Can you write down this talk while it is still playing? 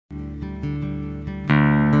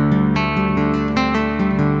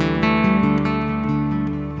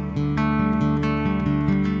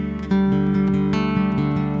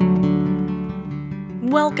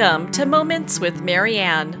Welcome to Moments with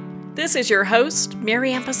Marianne. This is your host,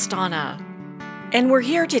 Marianne Pastana. And we're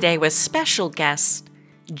here today with special guest,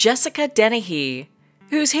 Jessica Dennehy,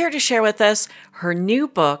 who's here to share with us her new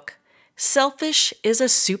book, Selfish is a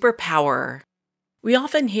Superpower. We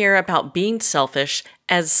often hear about being selfish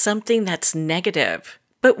as something that's negative,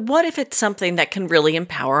 but what if it's something that can really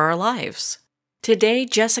empower our lives? Today,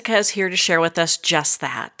 Jessica is here to share with us just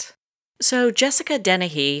that. So, Jessica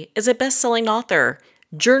Dennehy is a best-selling author,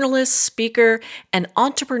 journalist, speaker, and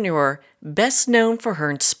entrepreneur best known for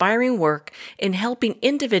her inspiring work in helping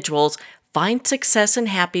individuals find success and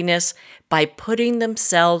happiness by putting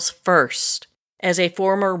themselves first. As a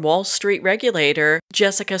former Wall Street regulator,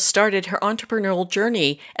 Jessica started her entrepreneurial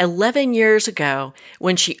journey 11 years ago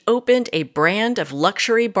when she opened a brand of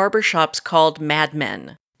luxury barbershops called Mad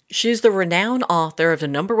Men. She's the renowned author of the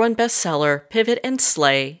 #1 bestseller, Pivot and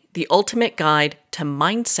Slay, The Ultimate Guide to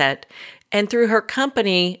Mindset, and through her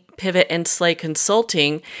company, Pivot and Slay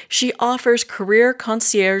Consulting, she offers career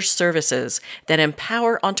concierge services that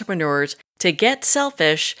empower entrepreneurs to get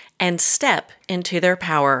selfish and step into their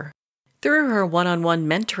power. Through her one-on-one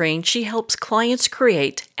mentoring, she helps clients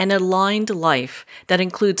create an aligned life that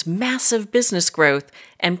includes massive business growth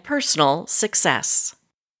and personal success.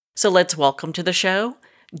 So let's welcome to the show,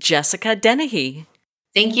 Jessica Dennehy.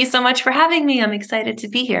 Thank you so much for having me. I'm excited to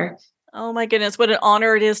be here. Oh my goodness, what an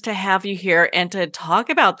honor it is to have you here and to talk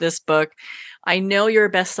about this book. I know you're a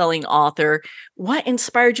best-selling author. What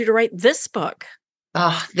inspired you to write this book?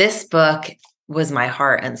 Oh, this book was my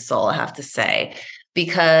heart and soul, I have to say,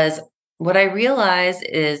 because what I realized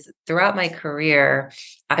is throughout my career,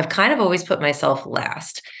 I've kind of always put myself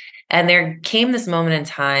last. And there came this moment in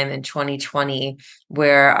time in 2020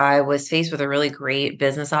 where I was faced with a really great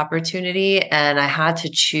business opportunity, and I had to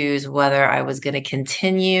choose whether I was going to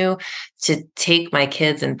continue to take my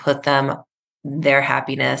kids and put their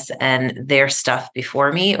happiness and their stuff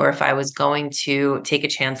before me, or if I was going to take a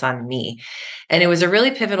chance on me. And it was a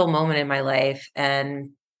really pivotal moment in my life.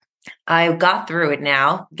 And I got through it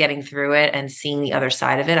now, getting through it and seeing the other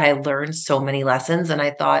side of it. I learned so many lessons. And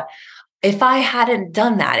I thought, if I hadn't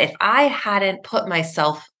done that, if I hadn't put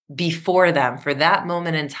myself before them for that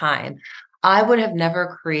moment in time, I would have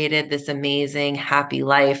never created this amazing, happy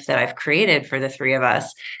life that I've created for the three of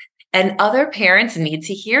us. And other parents need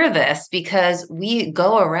to hear this because we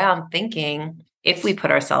go around thinking if we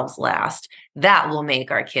put ourselves last, that will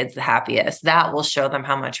make our kids the happiest. That will show them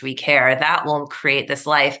how much we care. That will create this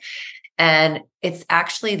life. And it's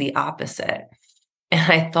actually the opposite. And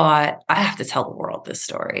I thought, I have to tell the world this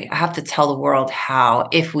story. I have to tell the world how,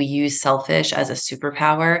 if we use selfish as a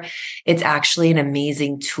superpower, it's actually an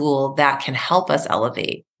amazing tool that can help us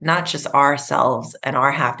elevate not just ourselves and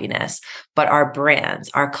our happiness, but our brands,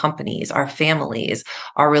 our companies, our families,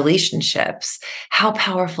 our relationships. How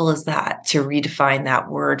powerful is that to redefine that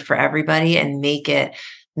word for everybody and make it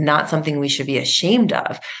not something we should be ashamed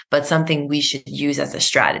of, but something we should use as a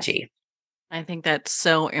strategy? I think that's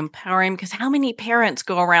so empowering because how many parents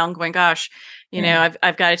go around going, gosh,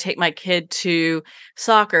 I've got to take my kid to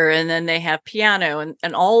soccer and then they have piano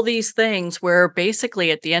and all these things where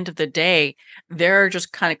basically at the end of the day, they're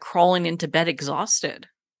just kind of crawling into bed exhausted.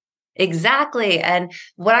 Exactly. And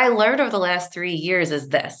what I learned over the last 3 years is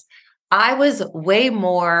this. I was way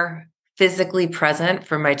more physically present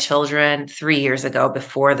for my children 3 years ago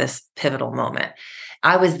before this pivotal moment.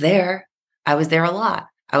 I was there. I was there a lot.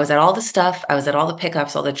 I was at all the stuff. I was at all the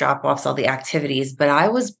pickups, all the drop-offs, all the activities, but I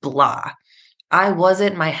was blah. I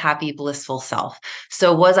wasn't my happy, blissful self.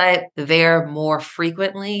 So was I there more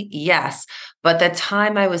frequently? Yes. But the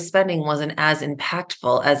time I was spending wasn't as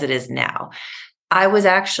impactful as it is now. I was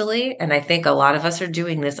actually, and I think a lot of us are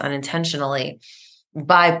doing this unintentionally,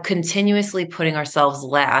 by continuously putting ourselves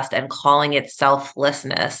last and calling it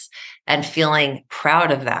selflessness and feeling proud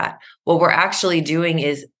of that, what we're actually doing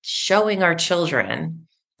is showing our children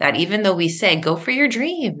that even though we say, go for your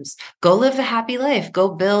dreams, go live a happy life, go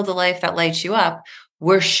build a life that lights you up,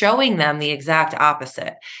 we're showing them the exact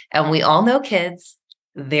opposite. And we all know kids,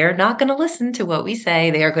 they're not going to listen to what we say.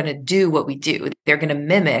 They are going to do what we do. They're going to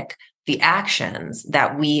mimic the actions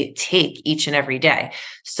that we take each and every day.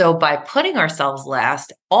 So by putting ourselves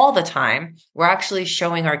last all the time, we're actually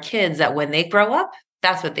showing our kids that when they grow up,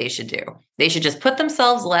 that's what they should do. They should just put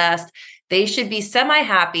themselves last. They should be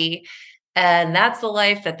semi-happy. And that's the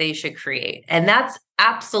life that they should create. And that's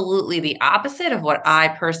absolutely the opposite of what I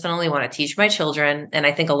personally want to teach my children. And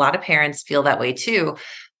I think a lot of parents feel that way too,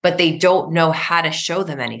 but they don't know how to show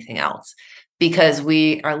them anything else because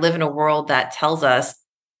we are live in a world that tells us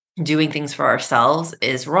doing things for ourselves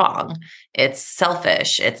is wrong. It's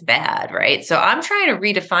selfish. It's bad, right? So I'm trying to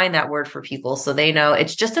redefine that word for people so they know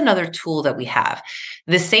it's just another tool that we have.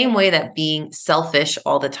 The same way that being selfish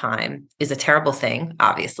all the time is a terrible thing,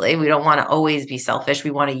 obviously. We don't want to always be selfish.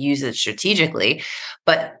 We want to use it strategically.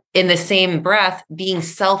 But in the same breath, being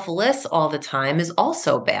selfless all the time is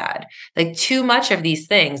also bad. Like too much of these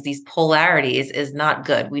things, these polarities is not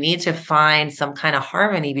good. We need to find some kind of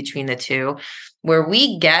harmony between the two where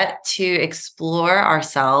we get to explore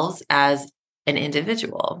ourselves as an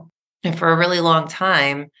individual. And for a really long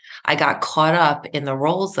time, I got caught up in the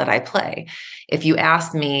roles that I play. If you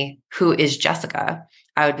asked me, who is Jessica?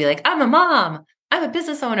 I would be like, I'm a mom, I'm a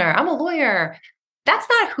business owner, I'm a lawyer. That's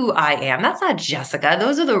not who I am. That's not Jessica.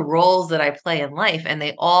 Those are the roles that I play in life, and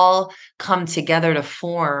they all come together to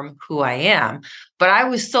form who I am. But I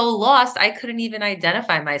was so lost, I couldn't even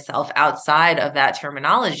identify myself outside of that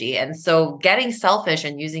terminology. And so getting selfish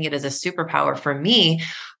and using it as a superpower for me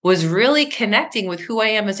was really connecting with who I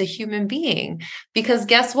am as a human being. Because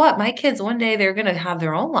guess what? My kids, one day, they're going to have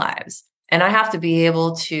their own lives. And I have to be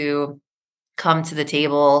able to come to the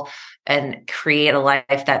table and create a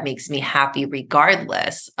life that makes me happy,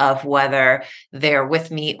 regardless of whether they're with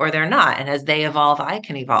me or they're not. And as they evolve, I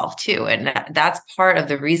can evolve too. And that's part of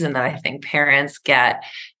the reason that I think parents get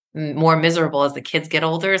more miserable as the kids get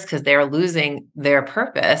older, is because they're losing their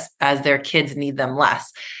purpose as their kids need them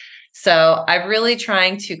less. So I'm really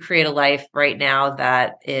trying to create a life right now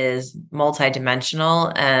that is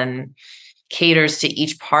multidimensional and caters to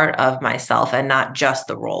each part of myself and not just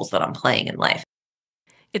the roles that I'm playing in life.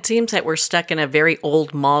 It seems that we're stuck in a very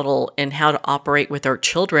old model in how to operate with our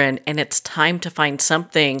children, and it's time to find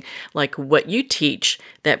something like what you teach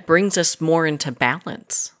that brings us more into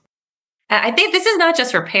balance. I think this is not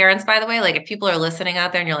just for parents, by the way. Like if people are listening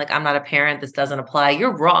out there and you're like, I'm not a parent, this doesn't apply,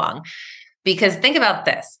 you're wrong. Because think about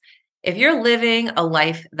this. If you're living a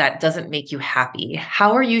life that doesn't make you happy,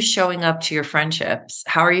 how are you showing up to your friendships?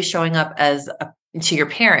 How are you showing up to your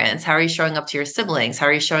parents? How are you showing up to your siblings? How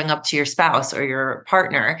are you showing up to your spouse or your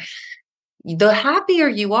partner? The happier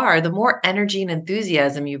you are, the more energy and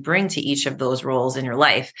enthusiasm you bring to each of those roles in your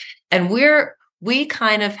life. And we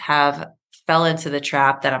kind of have fell into the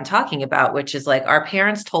trap that I'm talking about, which is like our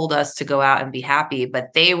parents told us to go out and be happy,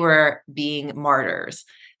 but they were being martyrs.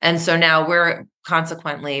 And so now we're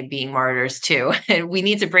consequently being martyrs too. And we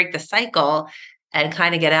need to break the cycle and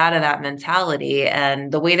kind of get out of that mentality.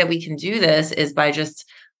 And the way that we can do this is by just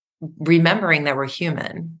remembering that we're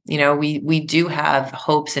human. You know, we do have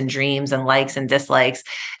hopes and dreams and likes and dislikes,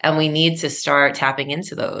 and we need to start tapping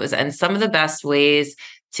into those. And some of the best ways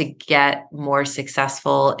to get more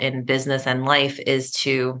successful in business and life is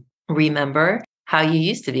to remember how you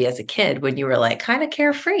used to be as a kid when you were like kind of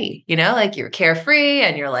carefree, you know, like you're carefree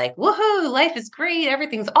and you're like, woohoo, life is great.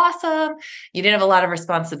 Everything's awesome. You didn't have a lot of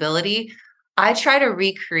responsibility. I try to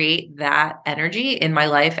recreate that energy in my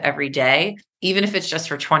life every day, even if it's just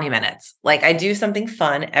for 20 minutes. Like I do something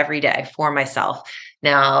fun every day for myself.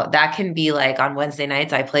 Now, that can be like on Wednesday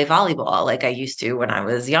nights, I play volleyball like I used to when I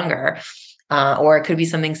was younger. Or it could be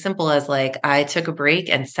something simple as like I took a break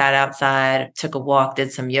and sat outside, took a walk,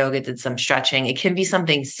 did some yoga, did some stretching. It can be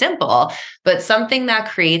something simple, but something that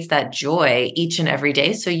creates that joy each and every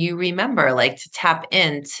day. So you remember like to tap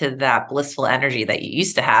into that blissful energy that you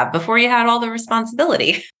used to have before you had all the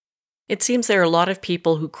responsibility. It seems there are a lot of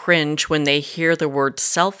people who cringe when they hear the word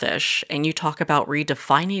selfish, and you talk about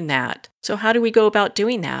redefining that. So how do we go about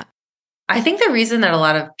doing that? I think the reason that a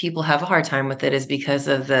lot of people have a hard time with it is because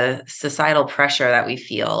of the societal pressure that we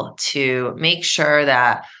feel to make sure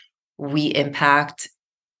that we impact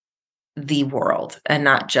the world and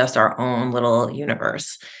not just our own little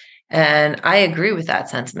universe. And I agree with that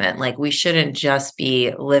sentiment. Like, we shouldn't just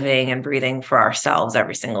be living and breathing for ourselves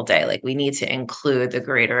every single day. Like, we need to include the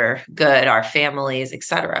greater good, our families,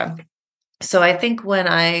 etc. So I think when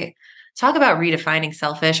I talk about redefining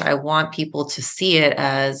selfish, I want people to see it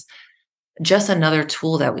as just another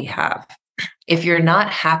tool that we have. If you're not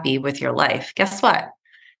happy with your life, guess what?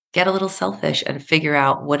 Get a little selfish and figure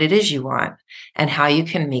out what it is you want and how you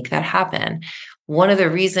can make that happen. One of the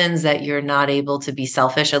reasons that you're not able to be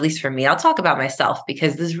selfish, at least for me, I'll talk about myself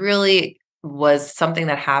because this really was something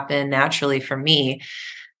that happened naturally for me.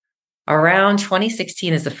 Around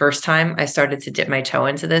 2016 is the first time I started to dip my toe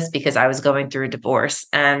into this because I was going through a divorce.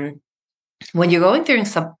 And when you're going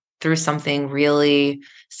through something really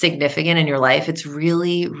significant in your life, it's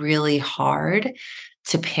really, really hard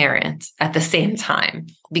to parent at the same time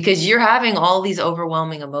because you're having all these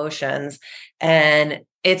overwhelming emotions and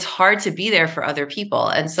it's hard to be there for other people.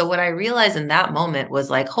 And so what I realized in that moment was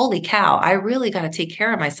like, holy cow, I really got to take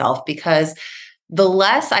care of myself because the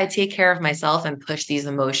less I take care of myself and push these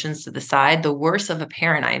emotions to the side, the worse of a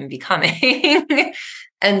parent I am becoming.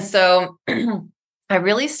 And so I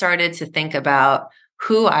really started to think about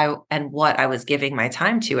who I and what I was giving my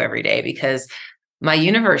time to every day, because my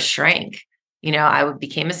universe shrank.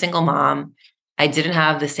 Became a single mom. I didn't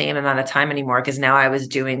have the same amount of time anymore because now I was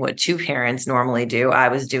doing what two parents normally do. I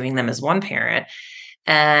was doing them as one parent.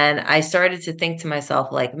 And I started to think to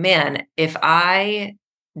myself, like, man, if I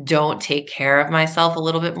don't take care of myself a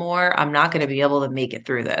little bit more, I'm not going to be able to make it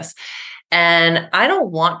through this. And I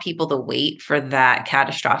don't want people to wait for that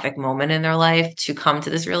catastrophic moment in their life to come to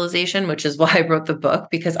this realization, which is why I wrote the book,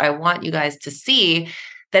 because I want you guys to see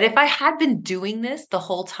that if I had been doing this the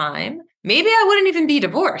whole time, maybe I wouldn't even be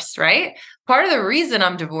divorced, right? Part of the reason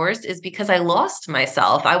I'm divorced is because I lost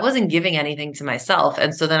myself. I wasn't giving anything to myself.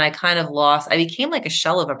 And so then I became like a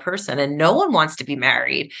shell of a person, and no one wants to be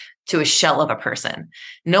married to a shell of a person.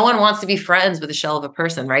 No one wants to be friends with a shell of a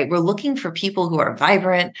person, right? We're looking for people who are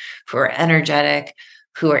vibrant, who are energetic,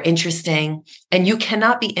 who are interesting. And you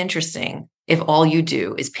cannot be interesting if all you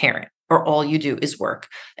do is parent, or all you do is work,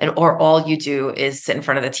 or all you do is sit in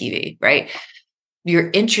front of the TV, right?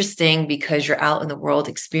 You're interesting because you're out in the world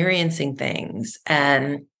experiencing things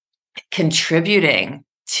and contributing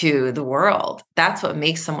to the world. That's what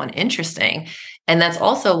makes someone interesting. And that's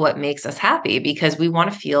also what makes us happy, because we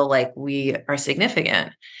want to feel like we are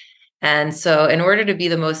significant. And so in order to be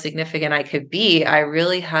the most significant I could be, I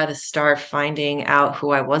really had to start finding out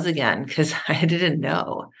who I was again, because I didn't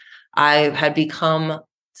know. I had become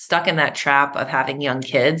stuck in that trap of having young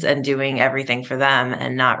kids and doing everything for them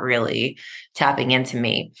and not really tapping into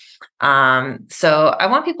me. So I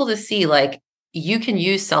want people to see, like, you can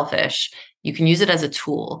use selfish. You can use it as a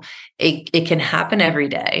tool. It can happen every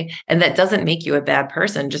day. And that doesn't make you a bad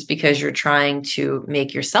person just because you're trying to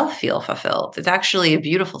make yourself feel fulfilled. It's actually a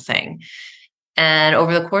beautiful thing. And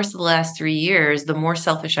over the course of the last 3 years, the more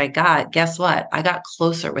selfish I got, guess what? I got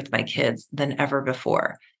closer with my kids than ever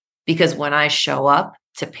before. Because when I show up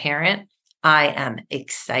to parent, I am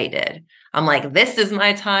excited. I'm like, this is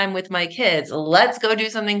my time with my kids. Let's go do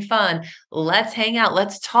something fun. Let's hang out.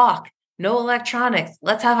 Let's talk. No electronics.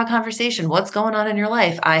 Let's have a conversation. What's going on in your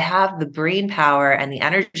life? I have the brain power and the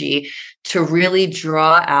energy to really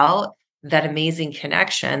draw out that amazing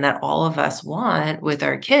connection that all of us want with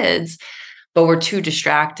our kids, but we're too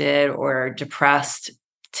distracted or depressed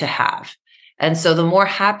to have. And so the more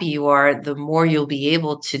happy you are, the more you'll be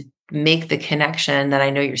able to make the connection that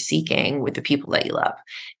I know you're seeking with the people that you love.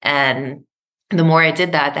 And the more I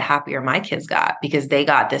did that, the happier my kids got, because they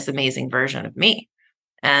got this amazing version of me.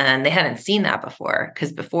 And they hadn't seen that before,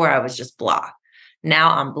 because before I was just blah.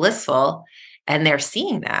 Now I'm blissful, and they're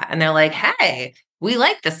seeing that. And they're like, hey, we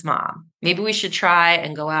like this mom. Maybe we should try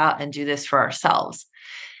and go out and do this for ourselves.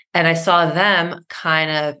 And I saw them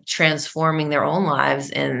kind of transforming their own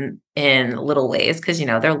lives in little ways, because,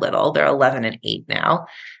 they're little, they're 11 and 8 now.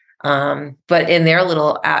 But in their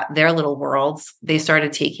little worlds, they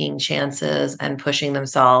started taking chances and pushing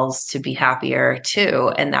themselves to be happier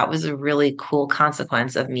too. And that was a really cool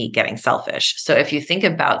consequence of me getting selfish. So if you think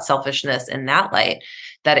about selfishness in that light,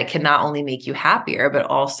 that it can not only make you happier, but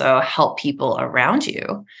also help people around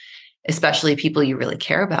you, especially people you really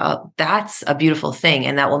care about, that's a beautiful thing.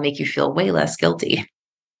 And that will make you feel way less guilty.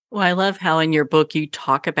 Well, I love how in your book you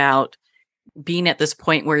talk about being at this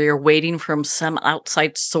point where you're waiting from some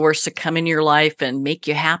outside source to come in your life and make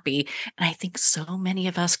you happy. And I think so many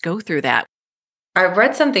of us go through that. I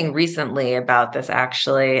read something recently about this,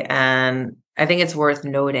 actually, and I think it's worth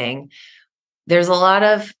noting. There's a lot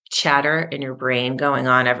of chatter in your brain going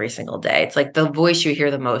on every single day. It's like the voice you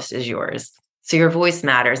hear the most is yours. So your voice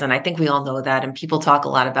matters. And I think we all know that. And people talk a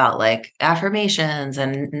lot about like affirmations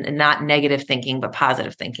and not negative thinking, but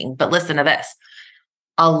positive thinking. But listen to this.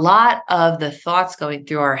 A lot of the thoughts going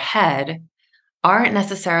through our head aren't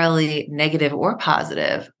necessarily negative or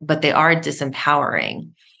positive, but they are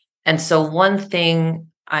disempowering. And so one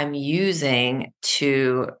thing I'm using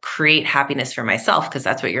to create happiness for myself, because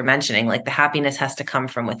that's what you're mentioning, like the happiness has to come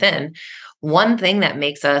from within. One thing that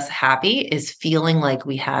makes us happy is feeling like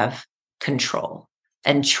we have control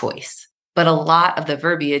and choice. But a lot of the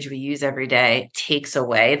verbiage we use every day takes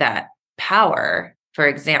away that power. For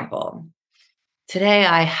example, today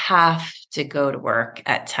I have to go to work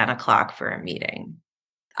at 10 o'clock for a meeting.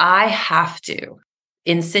 I have to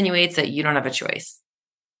insinuates that you don't have a choice.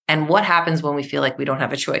 And what happens when we feel like we don't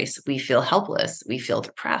have a choice? We feel helpless. We feel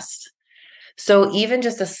depressed. So even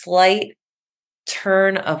just a slight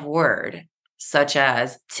turn of word, such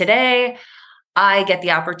as today, I get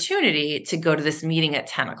the opportunity to go to this meeting at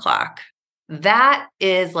 10 o'clock. That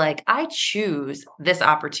is like, I choose this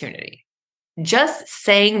opportunity. Just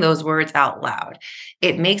saying those words out loud,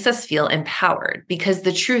 it makes us feel empowered because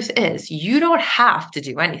the truth is you don't have to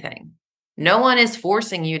do anything. No one is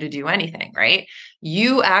forcing you to do anything, right?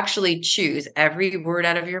 You actually choose every word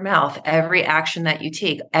out of your mouth, every action that you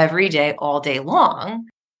take every day, all day long,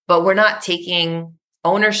 but we're not taking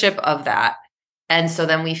ownership of that. And so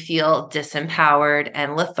then we feel disempowered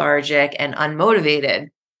and lethargic and unmotivated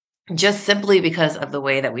just simply because of the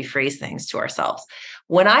way that we phrase things to ourselves.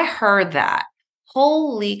 When I heard that,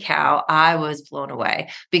 holy cow, I was blown away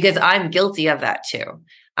because I'm guilty of that too.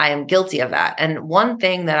 I am guilty of that. And one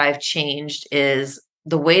thing that I've changed is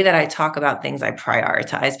the way that I talk about things I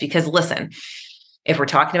prioritize. Because listen, if we're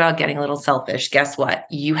talking about getting a little selfish, guess what?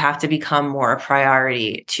 You have to become more a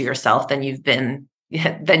priority to yourself than you've been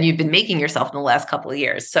making yourself in the last couple of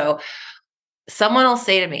years. So someone will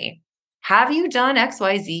say to me, have you done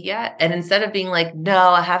XYZ yet? And instead of being like, no,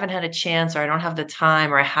 I haven't had a chance, or I don't have the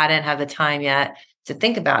time, or I hadn't had the time yet to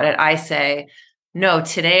think about it, I say, no,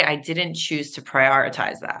 today I didn't choose to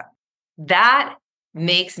prioritize that. That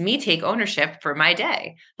makes me take ownership for my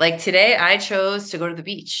day. Like today, I chose to go to the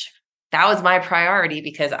beach. That was my priority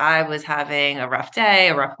because I was having a rough day,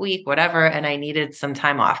 a rough week, whatever, and I needed some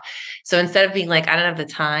time off. So instead of being like, I don't have the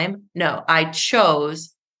time, no, I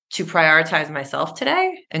chose to prioritize myself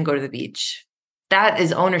today and go to the beach. That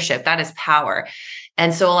is ownership. That is power.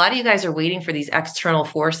 And so a lot of you guys are waiting for these external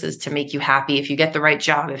forces to make you happy. If you get the right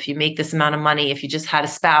job, if you make this amount of money, if you just had a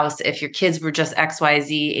spouse, if your kids were just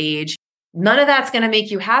XYZ age, none of that's going to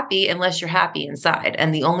make you happy unless you're happy inside.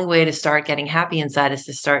 And the only way to start getting happy inside is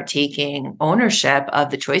to start taking ownership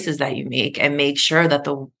of the choices that you make and make sure that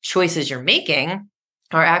the choices you're making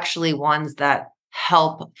are actually ones that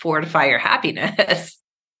help fortify your happiness.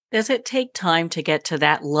 Does it take time to get to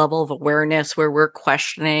that level of awareness where we're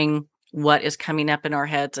questioning what is coming up in our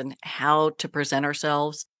heads and how to present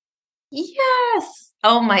ourselves? Yes.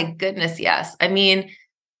 Oh my goodness. Yes. I mean,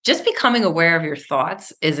 just becoming aware of your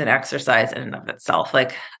thoughts is an exercise in and of itself.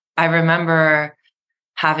 Like I remember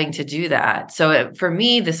having to do that. So for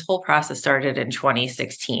me, this whole process started in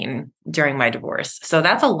 2016 during my divorce. So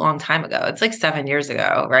that's a long time ago. It's like 7 years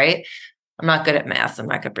ago, right? I'm not good at math. So I'm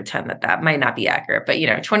not going to pretend that that might not be accurate, but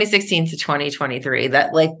 2016 to 2023,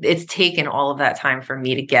 that like it's taken all of that time for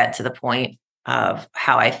me to get to the point of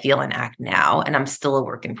how I feel and act now. And I'm still a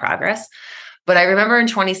work in progress. But I remember in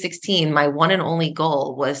 2016, my one and only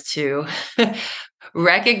goal was to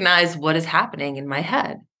recognize what is happening in my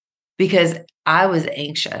head because I was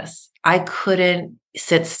anxious. I couldn't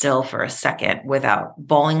sit still for a second without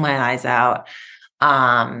bawling my eyes out.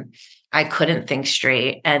 I couldn't think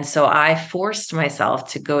straight. And so I forced myself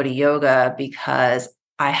to go to yoga because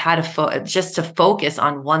I had to just to focus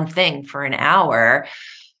on one thing for an hour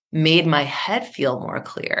made my head feel more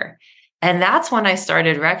clear. And that's when I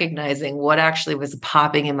started recognizing what actually was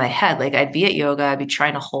popping in my head. Like I'd be at yoga, I'd be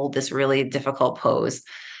trying to hold this really difficult pose.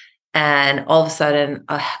 And all of a sudden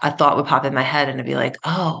a thought would pop in my head and it'd be like,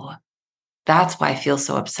 oh, that's why I feel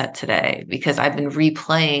so upset today because I've been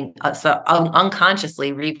replaying,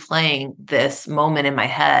 unconsciously replaying this moment in my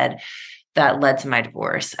head that led to my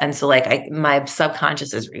divorce. And so like my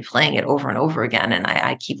subconscious is replaying it over and over again. And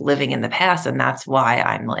I keep living in the past. And that's why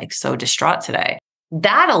I'm like so distraught today.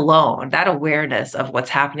 That alone, that awareness of what's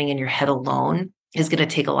happening in your head alone is going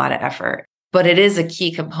to take a lot of effort. But it is a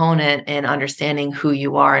key component in understanding who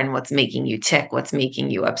you are and what's making you tick, what's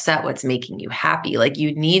making you upset, what's making you happy. Like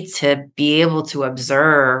you need to be able to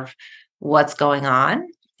observe what's going on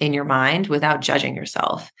in your mind without judging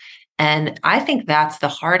yourself. And I think that's the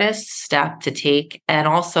hardest step to take and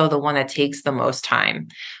also the one that takes the most time.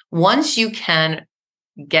 Once you can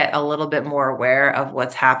get a little bit more aware of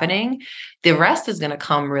what's happening, the rest is going to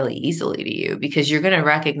come really easily to you because you're going to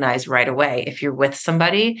recognize right away if you're with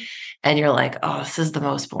somebody and you're like, oh, this is the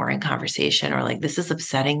most boring conversation, or like, this is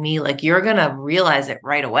upsetting me. Like you're going to realize it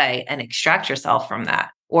right away and extract yourself from that.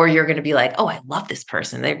 Or you're going to be like, oh, I love this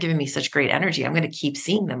person. They're giving me such great energy. I'm going to keep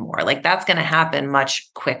seeing them more. Like that's going to happen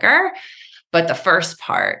much quicker. But the first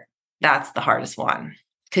part, that's the hardest one.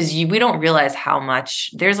 Because we don't realize how much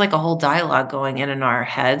there's like a whole dialogue going in our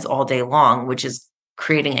heads all day long, which is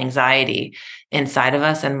creating anxiety inside of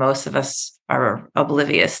us. And most of us are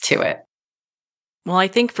oblivious to it. Well, I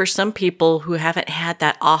think for some people who haven't had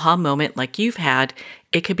that aha moment like you've had,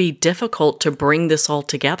 it could be difficult to bring this all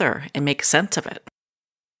together and make sense of it.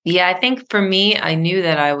 Yeah, I think for me, I knew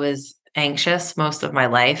that I was anxious most of my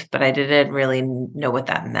life, but I didn't really know what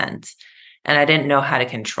that meant. And I didn't know how to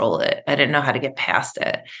control it. I didn't know how to get past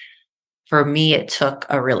it. For me, it took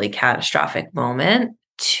a really catastrophic moment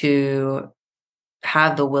to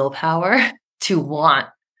have the willpower to want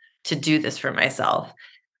to do this for myself.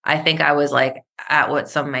 I think I was like at what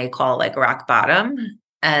some may call like rock bottom.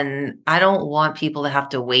 And I don't want people to have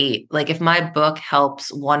to wait. Like if my book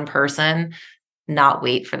helps one person not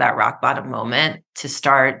wait for that rock bottom moment to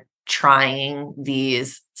start trying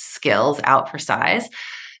these skills out for size,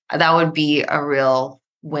 that would be a real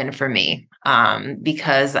win for me.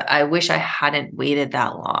 Because I wish I hadn't waited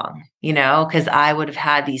that long, because I would have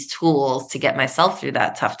had these tools to get myself through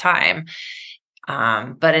that tough time.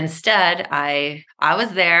 But instead, I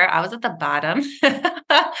was there. I was at the bottom.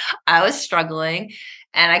 I was struggling,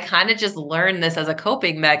 and I kind of just learned this as a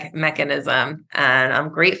coping mechanism. And I'm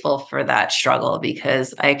grateful for that struggle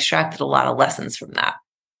because I extracted a lot of lessons from that.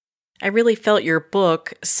 I really felt your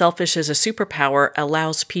book, Selfish is a Superpower,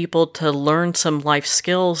 allows people to learn some life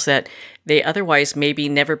skills that they otherwise maybe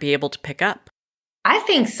never be able to pick up. I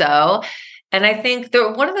think so. And I think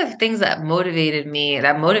one of the things that motivates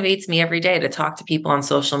me every day to talk to people on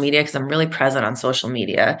social media, because I'm really present on social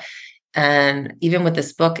media. And even with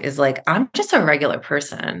this book is like, I'm just a regular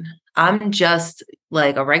person. I'm just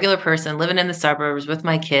like a regular person living in the suburbs with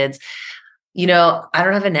my kids. I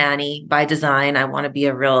don't have a nanny by design. I want to be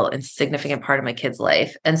a real insignificant part of my kid's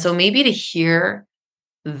life. And so maybe to hear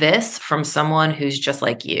this from someone who's just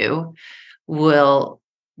like you will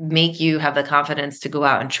make you have the confidence to go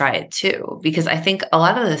out and try it too. Because I think a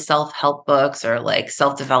lot of the self-help books or like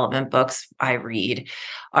self-development books I read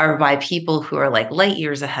are by people who are like light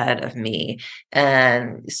years ahead of me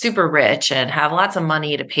and super rich and have lots of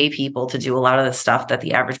money to pay people to do a lot of the stuff that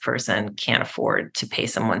the average person can't afford to pay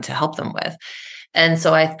someone to help them with. And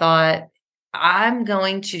so I thought, I'm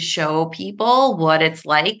going to show people what it's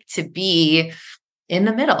like to be in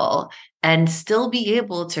the middle and still be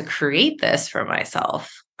able to create this for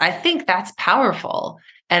myself. I think that's powerful.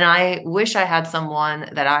 And I wish I had someone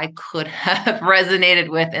that I could have resonated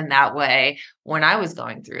with in that way when I was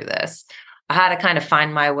going through this. I had to kind of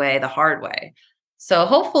find my way the hard way. So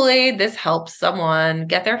hopefully this helps someone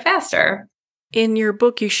get there faster. In your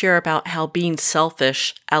book, you share about how being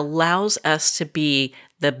selfish allows us to be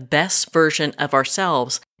the best version of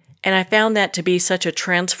ourselves. And I found that to be such a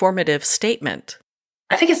transformative statement.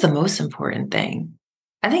 I think it's the most important thing.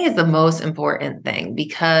 I think it's the most important thing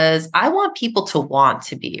because I want people to want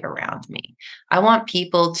to be around me. I want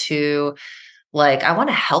people to I want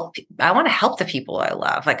to help the people I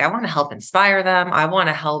love. Like I want to help inspire them. I want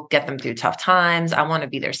to help get them through tough times. I want to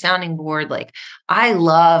be their sounding board. Like I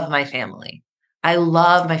love my family.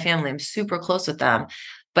 I'm super close with them.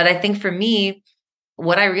 But I think for me,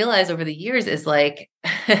 what I realized over the years is like,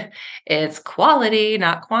 it's quality,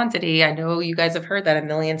 not quantity. I know you guys have heard that a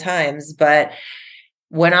million times, but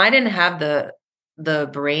when I didn't have the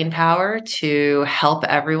brain power to help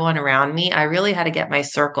everyone around me, I really had to get my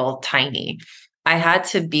circle tiny. I had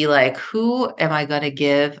to be like, who am I going to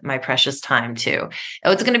give my precious time to?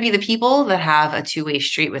 Oh, it's going to be the people that have a two-way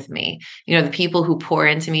street with me. The people who pour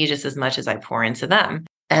into me just as much as I pour into them.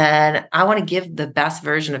 And I want to give the best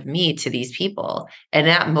version of me to these people. And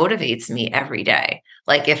that motivates me every day.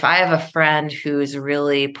 Like if I have a friend who's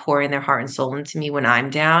really pouring their heart and soul into me when I'm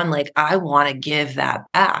down, like I want to give that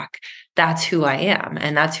back. That's who I am.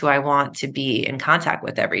 And that's who I want to be in contact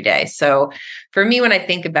with every day. So for me, when I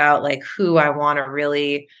think about like who I want to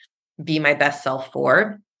really be my best self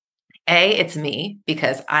for, it's me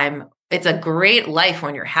because it's a great life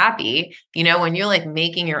when you're happy, when you're like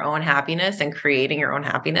making your own happiness and creating your own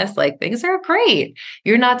happiness, like things are great.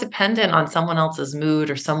 You're not dependent on someone else's mood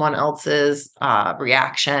or someone else's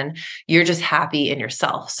reaction. You're just happy in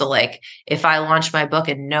yourself. So like if I launch my book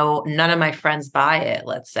and none of my friends buy it,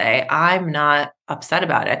 let's say, I'm not upset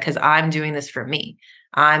about it because I'm doing this for me.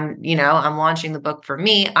 I'm launching the book for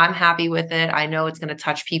me. I'm happy with it. I know it's going to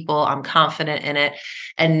touch people. I'm confident in it.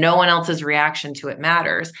 And no one else's reaction to it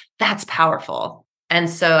matters. That's powerful. And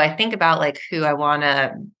so I think about like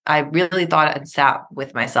I really thought and sat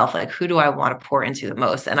with myself, like, who do I want to pour into the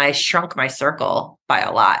most? And I shrunk my circle by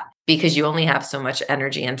a lot because you only have so much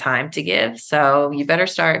energy and time to give. So you better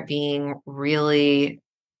start being really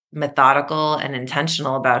methodical and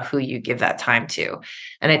intentional about who you give that time to.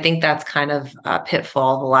 And I think that's kind of a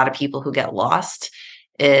pitfall of a lot of people who get lost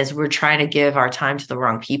is we're trying to give our time to the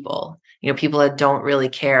wrong people. People that don't really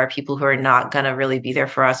care, people who are not going to really be there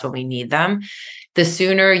for us when we need them. The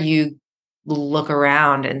sooner you look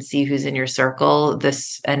around and see who's in your circle,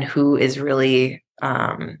 and who is really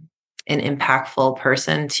an impactful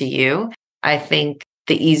person to you, I think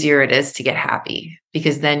the easier it is to get happy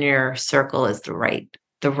because then your circle is the right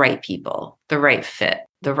people, the right fit,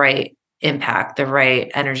 the right impact, the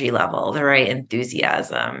right energy level, the right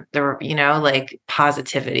enthusiasm, like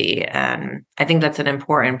positivity. And I think that's an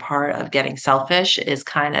important part of getting selfish is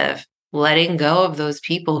kind of letting go of those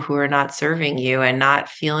people who are not serving you and not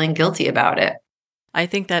feeling guilty about it. I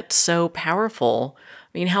think that's so powerful.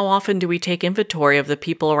 I mean, how often do we take inventory of the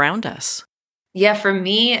people around us? Yeah, for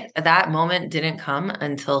me, that moment didn't come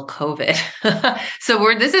until COVID.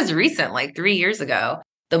 This is recent, like 3 years ago.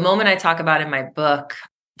 The moment I talk about in my book,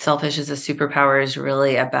 Selfish is a Superpower, is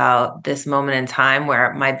really about this moment in time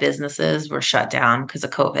where my businesses were shut down because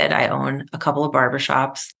of COVID. I own a couple of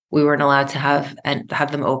barbershops. We weren't allowed to have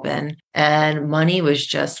them open, and money was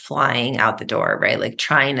just flying out the door, right? Like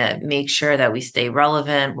trying to make sure that we stay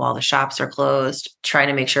relevant while the shops are closed, trying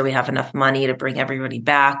to make sure we have enough money to bring everybody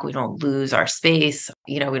back. We don't lose our space.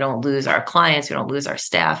 We don't lose our clients. We don't lose our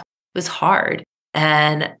staff. It was hard.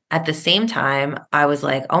 And at the same time, I was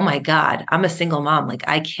like, oh my God, I'm a single mom. Like,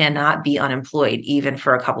 I cannot be unemployed even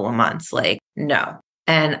for a couple of months. Like, no.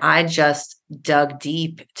 And I just dug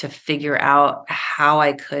deep to figure out how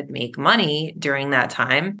I could make money during that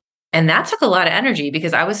time. And that took a lot of energy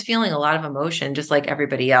because I was feeling a lot of emotion, just like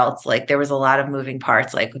everybody else. Like there was a lot of moving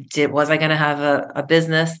parts. Like, was I going to have a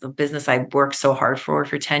business, the business I worked so hard for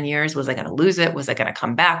 10 years? Was I going to lose it? Was I going to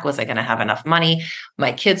come back? Was I going to have enough money?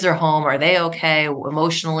 My kids are home. Are they okay?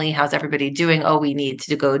 Emotionally, how's everybody doing? Oh, we need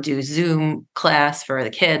to go do Zoom class for the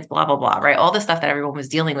kids, blah, blah, blah, right? All the stuff that everyone was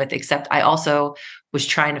dealing with, except I also was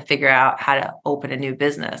trying to figure out how to open a new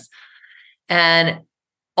business. And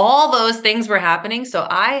all those things were happening. So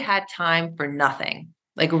I had time for nothing.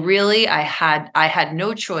 Like really, I had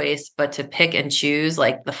no choice but to pick and choose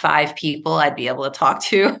like the 5 people I'd be able to talk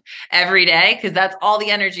to every day, because that's all the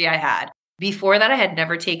energy I had. Before that, I had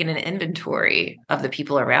never taken an inventory of the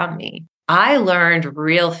people around me. I learned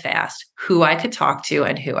real fast who I could talk to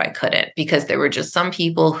and who I couldn't, because there were just some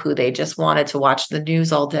people who they just wanted to watch the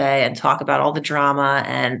news all day and talk about all the drama.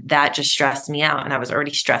 And that just stressed me out. And I was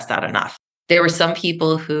already stressed out enough. There were some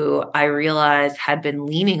people who I realized had been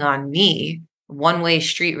leaning on me, one-way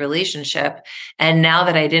street relationship. And now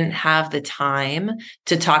that I didn't have the time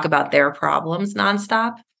to talk about their problems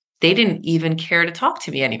nonstop, they didn't even care to talk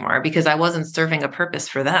to me anymore because I wasn't serving a purpose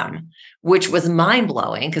for them, which was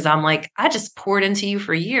mind-blowing because I'm like, I just poured into you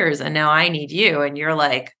for years and now I need you. And you're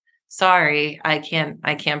like, sorry, I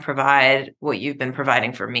can't provide what you've been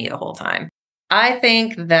providing for me the whole time. I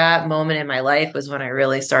think that moment in my life was when I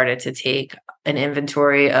really started to take an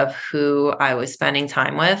inventory of who I was spending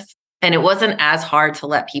time with. And it wasn't as hard to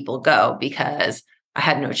let people go because I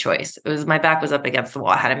had no choice. My back was up against the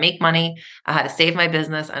wall. I had to make money, I had to save my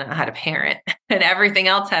business, and I had to parent, and everything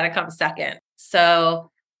else had to come second. So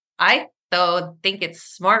I though think it's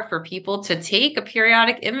smart for people to take a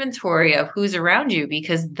periodic inventory of who's around you,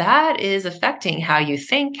 because that is affecting how you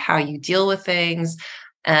think, how you deal with things,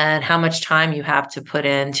 and how much time you have to put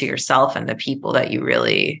into yourself and the people that you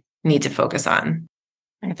really need to focus on.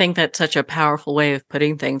 I think that's such a powerful way of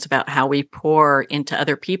putting things about how we pour into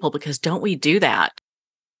other people, because don't we do that?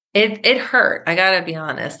 It hurt. I gotta be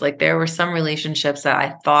honest. Like there were some relationships that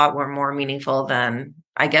I thought were more meaningful than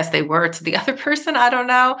I guess they were to the other person. I don't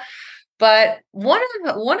know. But one of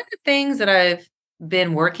the things that I've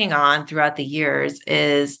been working on throughout the years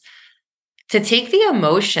is to take the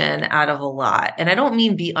emotion out of a lot. And I don't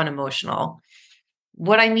mean be unemotional.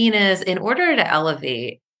 What I mean is, in order to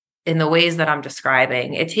elevate in the ways that I'm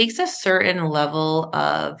describing, it takes a certain level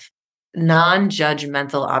of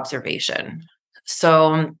non-judgmental observation.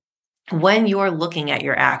 So when you're looking at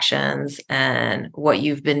your actions and what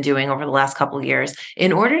you've been doing over the last couple of years,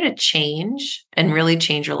 in order to change and really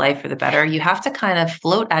change your life for the better, you have to kind of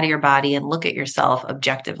float out of your body and look at yourself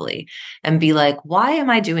objectively and be like, why am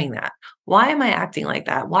I doing that? Why am I acting like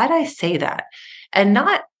that? Why did I say that? And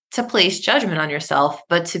not to place judgment on yourself,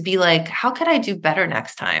 but to be like, how could I do better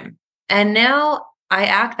next time? And now I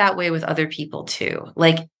act that way with other people too.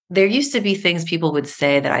 Like there used to be things people would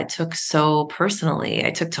say that I took so personally,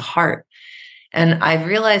 I took to heart. And I've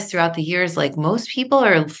realized throughout the years, like most people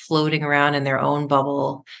are floating around in their own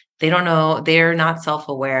bubble. They don't know, they're not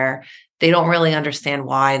self-aware. They don't really understand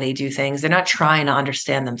why they do things. They're not trying to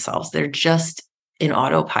understand themselves. They're just in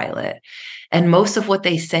autopilot. And most of what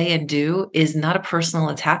they say and do is not a personal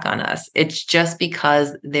attack on us. It's just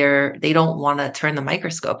because they don't want to turn the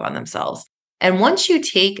microscope on themselves. And once you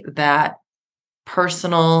take that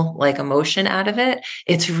personal like emotion out of it,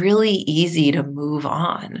 it's really easy to move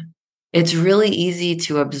on. It's really easy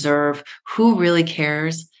to observe who really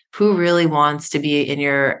cares, who really wants to be in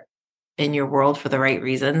your world for the right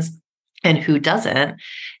reasons and who doesn't,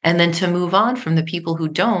 and then to move on from the people who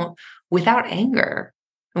don't without anger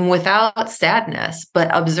and without sadness, but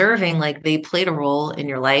observing like they played a role in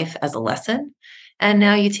your life as a lesson. And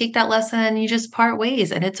now you take that lesson and you just part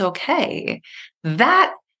ways and it's okay.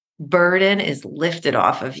 That burden is lifted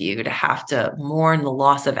off of you to have to mourn the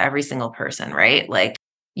loss of every single person, right? Like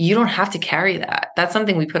you don't have to carry that. That's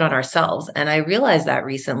something we put on ourselves. And I realized that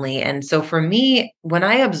recently. And so for me, when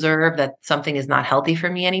I observe that something is not healthy for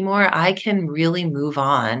me anymore, I can really move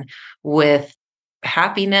on with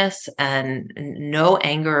happiness and no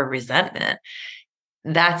anger or resentment.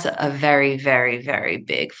 That's a very, very, very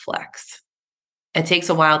big flex. It takes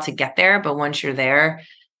a while to get there, but once you're there,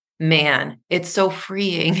 man, it's so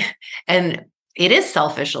freeing. And it is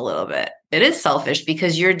selfish a little bit. It is selfish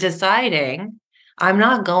because you're deciding, I'm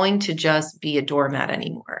not going to just be a doormat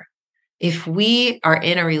anymore. If we are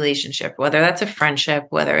in a relationship, whether that's a friendship,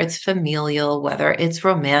 whether it's familial, whether it's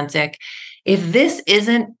romantic, if this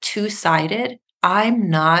isn't two-sided, I'm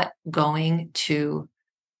not going to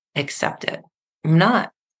accept it. I'm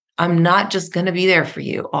not. I'm not just going to be there for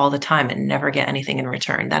you all the time and never get anything in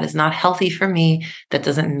return. That is not healthy for me. That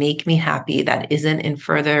doesn't make me happy. That isn't in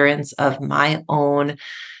furtherance of my own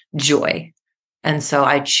joy. And so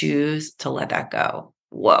I choose to let that go.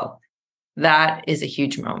 Whoa, that is a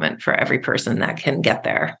huge moment for every person that can get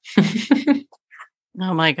there.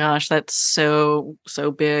 Oh my gosh, that's so,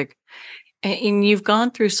 so big. And you've gone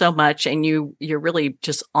through so much, and you're really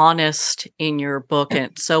just honest in your book, and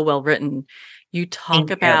it's so well written. You talk Thank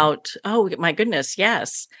you. about, oh my goodness,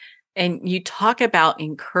 yes. And you talk about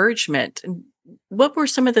encouragement. And what were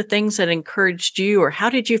some of the things that encouraged you, or how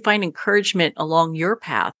did you find encouragement along your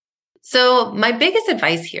path? So, my biggest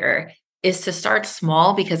advice here is to start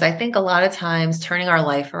small because I think a lot of times turning our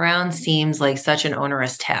life around seems like such an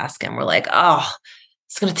onerous task. And we're like, oh,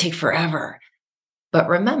 it's going to take forever. But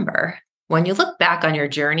remember, when you look back on your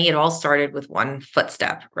journey, it all started with one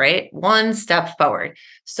footstep, right? One step forward.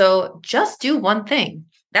 So just do one thing.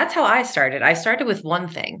 That's how I started. I started with one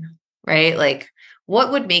thing, right? Like,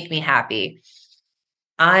 what would make me happy?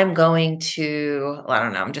 I'm going to, well, I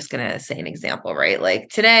don't know, I'm just going to say an example, right? Like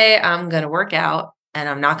today, I'm going to work out and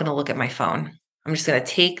I'm not going to look at my phone. I'm just going to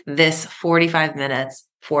take this 45 minutes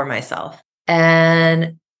for myself.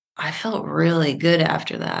 And I felt really good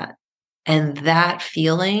after that. And that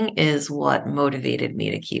feeling is what motivated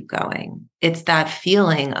me to keep going. It's that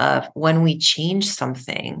feeling of when we change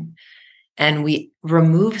something and we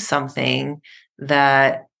remove something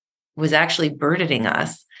that was actually burdening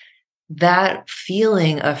us, that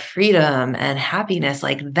feeling of freedom and happiness,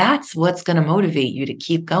 like that's what's going to motivate you to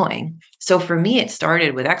keep going. So for me, it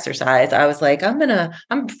started with exercise. I was like,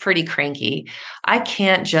 I'm pretty cranky. I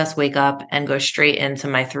can't just wake up and go straight into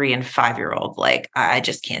my 3 and 5-year-old. Like, I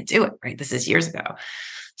just can't do it. Right. This is years ago.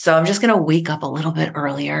 So I'm just going to wake up a little bit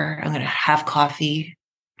earlier. I'm going to have coffee,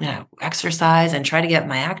 exercise and try to get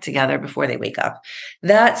my act together before they wake up.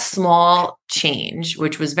 That small change,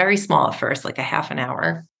 which was very small at first, like a half an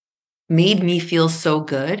hour, made me feel so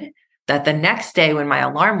good that the next day when my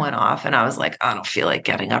alarm went off and I was like, I don't feel like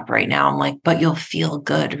getting up right now. I'm like, but you'll feel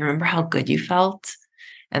good. Remember how good you felt?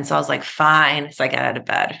 And so I was like, fine. So I got out of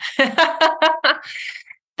bed.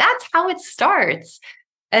 That's how it starts.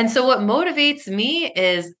 And so what motivates me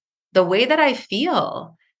is the way that I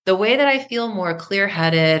feel. The way that I feel more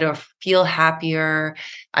clear-headed or feel happier,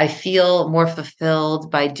 I feel more fulfilled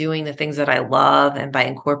by doing the things that I love and by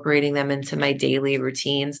incorporating them into my daily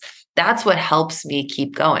routines. That's what helps me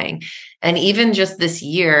keep going. And even just this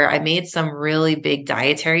year, I made some really big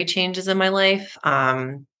dietary changes in my life.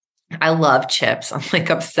 I love chips. I'm like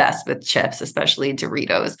obsessed with chips, especially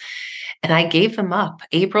Doritos. And I gave them up.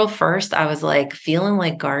 April 1st, I was like feeling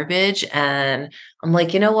like garbage. And I'm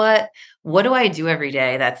like, you know what? What do I do every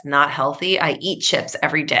day that's not healthy? I eat chips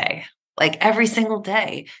every day, like every single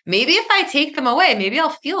day. Maybe if I take them away, maybe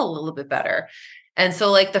I'll feel a little bit better. And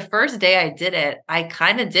so, like, the first day I did it, I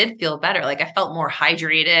kind of did feel better. Like, I felt more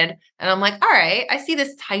hydrated. And I'm like, all right, I see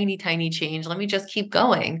this tiny, tiny change. Let me just keep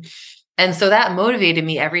going. And so that motivated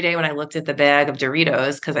me every day when I looked at the bag of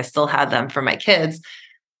Doritos, because I still had them for my kids.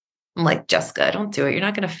 I'm like, Jessica, don't do it. You're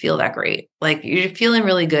not going to feel that great. Like, you're feeling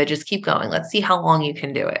really good. Just keep going. Let's see how long you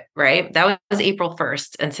can do it. Right. That was April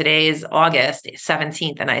 1st. And today is August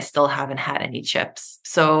 17th. And I still haven't had any chips.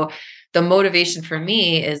 So the motivation for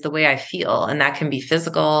me is the way I feel. And that can be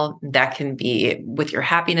physical. That can be with your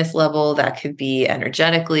happiness level. That could be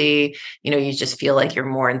energetically. You just feel like you're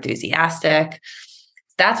more enthusiastic.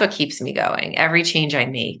 That's what keeps me going. Every change I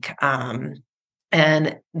make.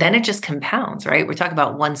 And then it just compounds, right? We're talking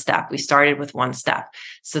about one step. We started with one step.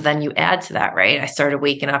 So then you add to that, right? I started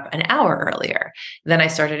waking up an hour earlier. Then I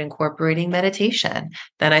started incorporating meditation.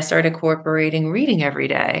 Then I started incorporating reading every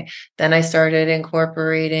day. Then I started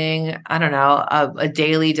incorporating, I don't know, a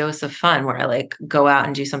daily dose of fun where I like go out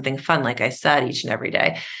and do something fun, like I said, each and every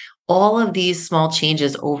day. all of these small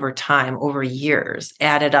changes over time, over years,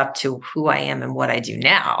 added up to who I am and what I do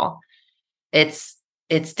now. It's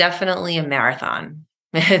it's definitely a marathon.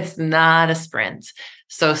 It's not a sprint.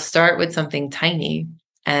 So start with something tiny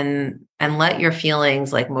and let your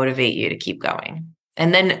feelings like motivate you to keep going.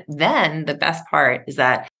 And then the best part is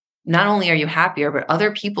that not only are you happier, but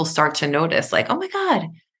other people start to notice like, "Oh my God,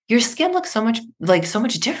 your skin looks so much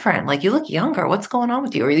different. Like you look younger. What's going on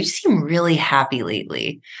with you? Or you seem really happy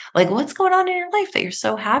lately. Like what's going on in your life that you're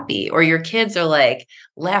so happy?" Or your kids are like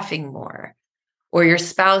laughing more, or your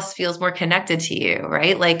spouse feels more connected to you,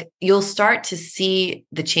 right? Like you'll start to see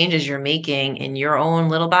the changes you're making in your own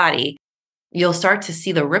little body. You'll start to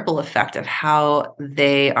see the ripple effect of how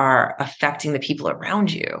they are affecting the people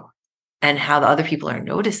around you and how the other people are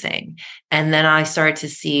noticing. And then I start to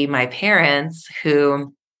see my parents,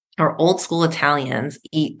 who are old school Italians,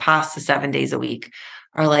 eat pasta 7 days a week,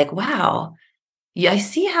 are like, wow, yeah, I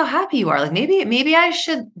see how happy you are. Like maybe I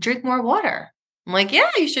should drink more water. I'm like,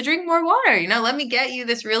 yeah, you should drink more water. Let me get you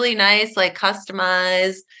this really nice, like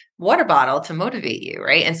customized water bottle to motivate you,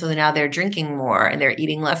 right? And so now they're drinking more and they're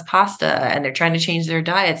eating less pasta and they're trying to change their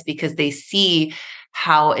diets because they see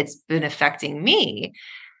how it's been affecting me.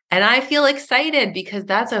 And I feel excited because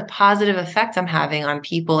that's a positive effect I'm having on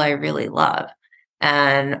people I really love.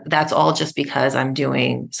 And that's all just because I'm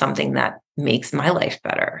doing something that makes my life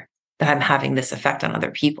better, that I'm having this effect on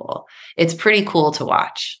other people. It's pretty cool to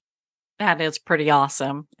watch. That is pretty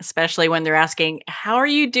awesome, especially when they're asking, "How are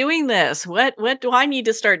you doing this? What do I need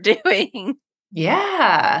to start doing?"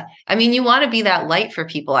 Yeah. I mean, you want to be that light for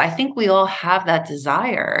people. I think we all have that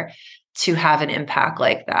desire to have an impact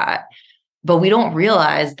like that. But we don't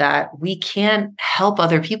realize that we can't help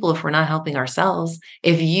other people if we're not helping ourselves.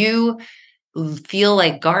 If you feel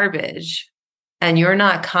like garbage and you're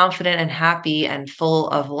not confident and happy and full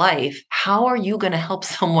of life, how are you going to help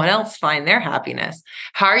someone else find their happiness?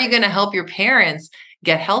 How are you going to help your parents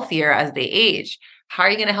get healthier as they age? How are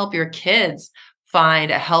you going to help your kids find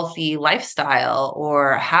a healthy lifestyle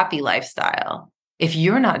or a happy lifestyle if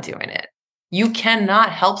you're not doing it? You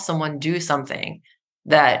cannot help someone do something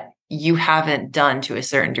that you haven't done to a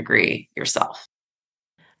certain degree yourself.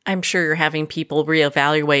 I'm sure you're having people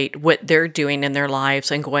reevaluate what they're doing in their lives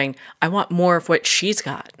and going, "I want more of what she's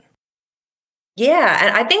got." Yeah,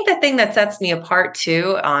 and I think the thing that sets me apart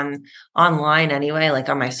too on online anyway, like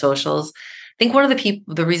on my socials, I think one of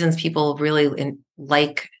the reasons people really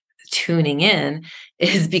like tuning in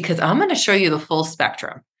is because I'm going to show you the full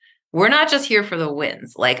spectrum. We're not just here for the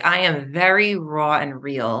wins. Like I am very raw and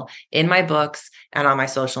real in my books and on my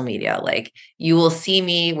social media. Like you will see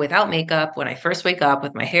me without makeup when I first wake up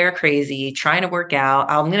with my hair crazy, trying to work out.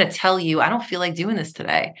 I'm going to tell you, I don't feel like doing this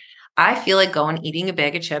today. I feel like going eating a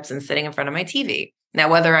bag of chips and sitting in front of my TV. Now,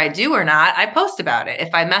 whether I do or not, I post about it.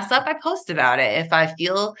 If I mess up, I post about it. If I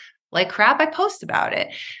feel like crap, I post about it.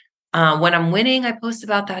 When I'm winning, I post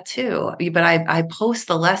about that too. But I post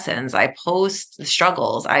the lessons, I post the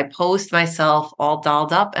struggles, I post myself all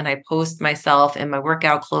dolled up, and I post myself in my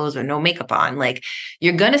workout clothes with no makeup on. Like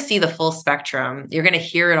you're going to see the full spectrum. You're going to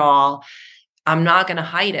hear it all. I'm not going to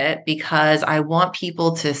hide it because I want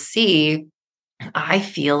people to see I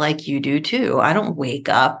feel like you do too. I don't wake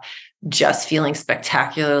up just feeling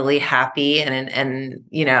spectacularly happy and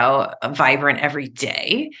vibrant every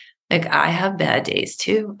day. Like I have bad days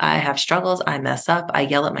too. I have struggles. I mess up. I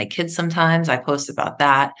yell at my kids sometimes. I post about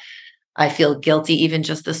that. I feel guilty even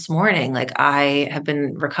just this morning. Like I have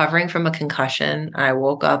been recovering from a concussion. I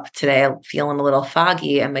woke up today feeling a little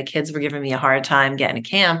foggy and my kids were giving me a hard time getting to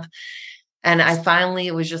camp. And I finally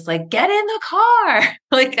was just like, get in the car.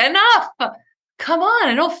 Like enough. Come on,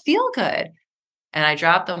 I don't feel good. And I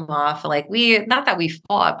dropped them off. Like not that we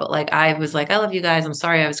fought, but like I was like, I love you guys. I'm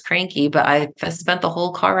sorry I was cranky, but I spent the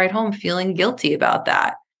whole car ride home feeling guilty about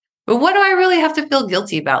that. But what do I really have to feel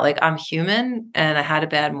guilty about? Like I'm human and I had a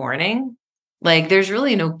bad morning. Like there's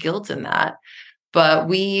really no guilt in that. But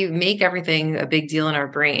we make everything a big deal in our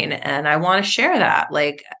brain. And I want to share that.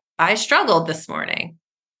 Like I struggled this morning.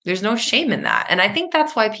 There's no shame in that. And I think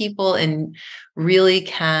that's why people really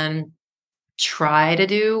can try to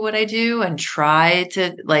do what I do and try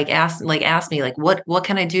to ask me like what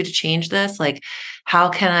can I do to change this? Like how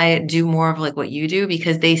can I do more of like what you do?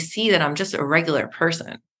 Because they see that I'm just a regular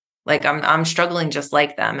person. Like I'm struggling just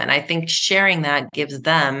like them. And I think sharing that gives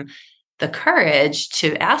them the courage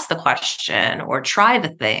to ask the question or try the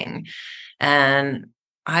thing. And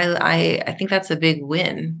I think that's a big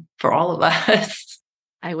win for all of us.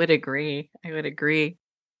 I would agree. I would agree.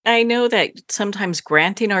 I know that sometimes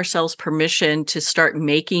granting ourselves permission to start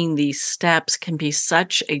making these steps can be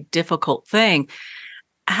such a difficult thing.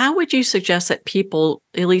 How would you suggest that people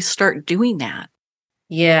at least start doing that?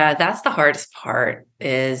 Yeah, that's the hardest part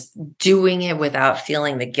is doing it without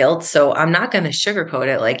feeling the guilt. So I'm not going to sugarcoat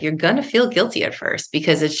it. Like you're going to feel guilty at first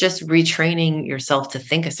because it's just retraining yourself to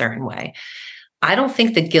think a certain way. I don't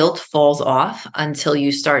think the guilt falls off until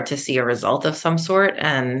you start to see a result of some sort.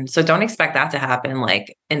 And so don't expect that to happen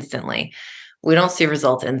like instantly. We don't see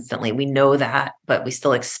results instantly. We know that, but we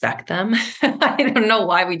still expect them. I don't know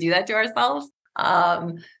why we do that to ourselves.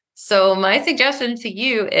 Um, so my suggestion to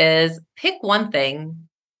you is pick one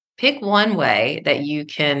way that you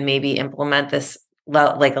can maybe implement this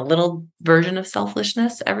like a little version of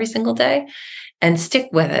selfishness every single day and stick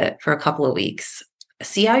with it for a couple of weeks.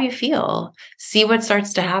 See how you feel. See what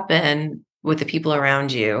starts to happen with the people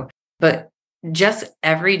around you. But just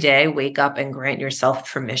every day, wake up and grant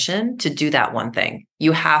yourself permission to do that one thing.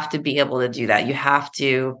 You have to be able to do that. You have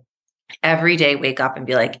to every day wake up and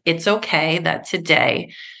be like, it's okay that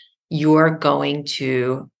today you're going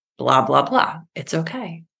to blah, blah, blah. It's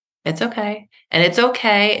okay. It's okay. And it's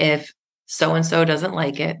okay if so and so doesn't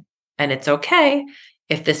like it. And it's okay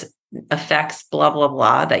if this affects blah, blah,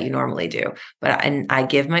 blah that you normally do. And I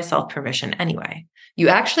give myself permission anyway. You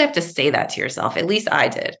actually have to say that to yourself. At least I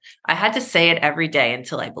did. I had to say it every day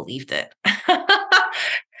until I believed it.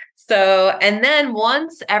 So, and then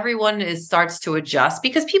once everyone starts to adjust,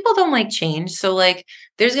 because people don't like change. So like,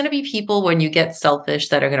 there's going to be people when you get selfish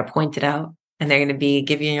that are going to point it out and they're going to be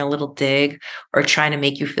giving you a little dig or trying to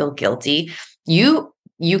make you feel guilty. You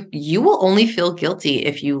will only feel guilty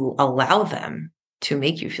if you allow them to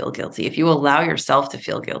make you feel guilty. If you allow yourself to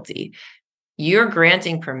feel guilty, you're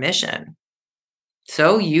granting permission.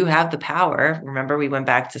 So you have the power. Remember, we went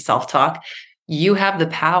back to self-talk. You have the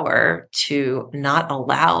power to not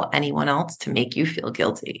allow anyone else to make you feel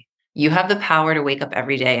guilty. You have the power to wake up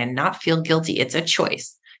every day and not feel guilty. It's a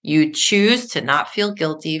choice. You choose to not feel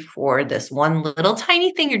guilty for this one little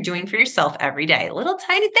tiny thing you're doing for yourself every day. A little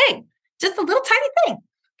tiny thing, just a little tiny thing.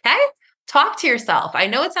 Okay. Talk to yourself. I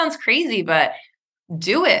know it sounds crazy, but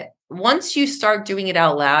do it. Once you start doing it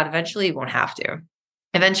out loud, eventually you won't have to.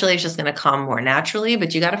 Eventually it's just going to come more naturally,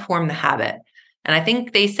 but you got to form the habit. And I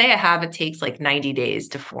think they say a habit takes like 90 days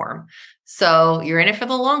to form. So you're in it for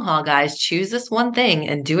the long haul, guys. Choose this one thing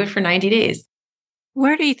and do it for 90 days.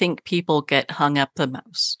 Where do you think people get hung up the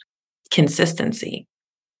most? Consistency.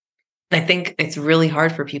 I think it's really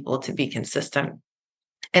hard for people to be consistent.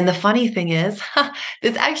 And the funny thing is,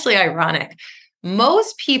 it's actually ironic.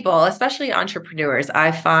 Most people, especially entrepreneurs,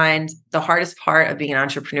 I find the hardest part of being an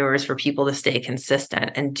entrepreneur is for people to stay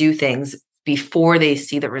consistent and do things before they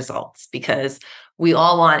see the results because we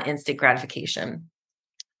all want instant gratification.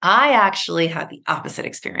 I actually had the opposite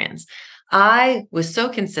experience. I was so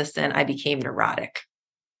consistent, I became neurotic.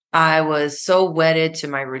 I was so wedded to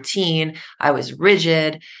my routine. I was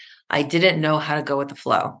rigid. I didn't know how to go with the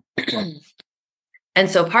flow. And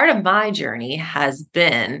so part of my journey has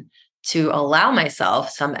been to allow myself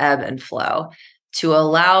some ebb and flow, to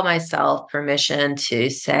allow myself permission to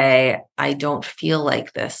say, I don't feel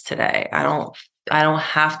like this today. I don't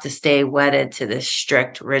have to stay wedded to this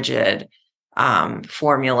strict, rigid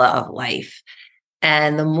formula of life.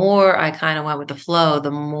 And the more I kind of went with the flow,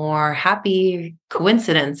 the more happy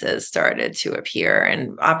coincidences started to appear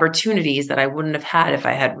and opportunities that I wouldn't have had if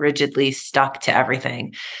I had rigidly stuck to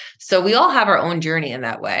everything. So we all have our own journey in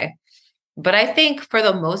that way. But I think for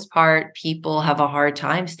the most part, people have a hard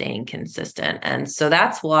time staying consistent. And so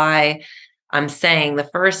that's why I'm saying the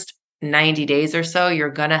first 90 days or so, you're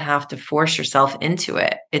going to have to force yourself into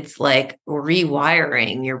it. It's like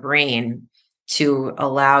rewiring your brain to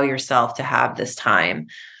allow yourself to have this time.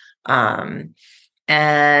 And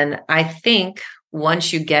I think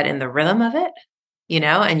once you get in the rhythm of it,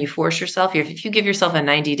 and you force yourself, if you give yourself a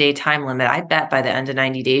 90-day time limit, I bet by the end of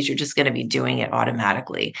 90 days, you're just going to be doing it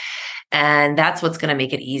automatically. And that's what's going to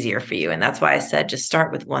make it easier for you. And that's why I said, just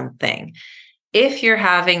start with one thing. If you're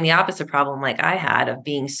having the opposite problem like I had of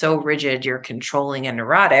being so rigid, you're controlling and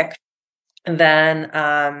neurotic, then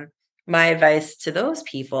my advice to those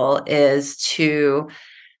people is to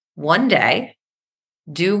one day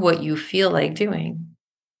do what you feel like doing.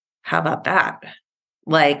 How about that?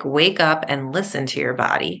 Like wake up and listen to your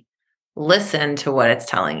body. Listen to what it's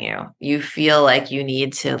telling you. You feel like you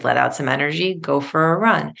need to let out some energy, go for a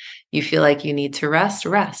run. You feel like you need to rest,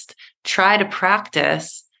 rest. Try to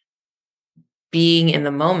practice being in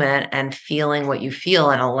the moment and feeling what you feel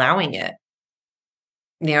and allowing it.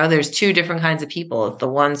 There's two different kinds of people. It's the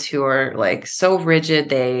ones who are like so rigid,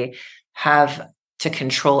 they have to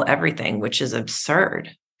control everything, which is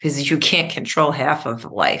absurd. because you can't control half of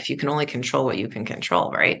life. You can only control what you can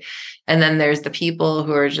control, right? And then there's the people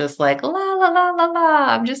who are just like, la, la, la, la, la,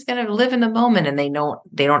 I'm just going to live in the moment. And they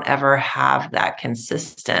don't ever have that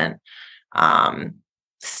consistent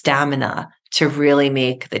stamina to really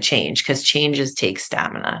make the change, because changes take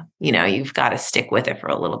stamina. You've got to stick with it for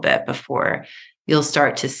a little bit before you'll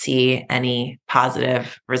start to see any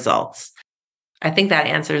positive results. I think that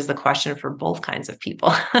answers the question for both kinds of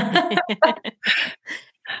people.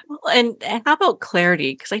 Well, and how about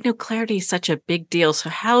clarity? Because I know clarity is such a big deal. So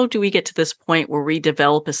how do we get to this point where we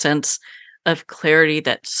develop a sense of clarity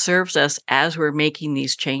that serves us as we're making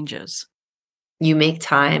these changes? You make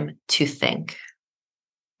time to think.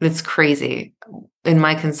 It's crazy. In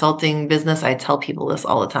my consulting business, I tell people this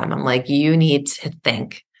all the time. I'm like, you need to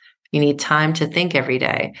think. You need time to think every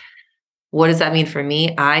day. What does that mean for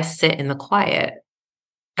me? I sit in the quiet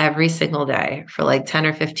every single day for like 10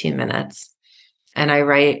 or 15 minutes. And I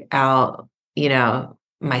write out,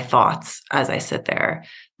 my thoughts as I sit there.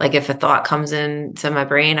 Like if a thought comes into my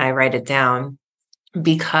brain, I write it down,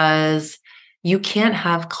 because you can't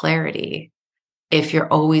have clarity if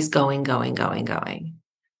you're always going, going, going, going.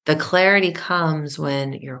 The clarity comes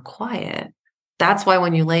when you're quiet. That's why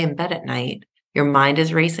when you lay in bed at night, your mind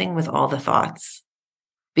is racing with all the thoughts,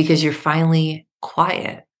 because you're finally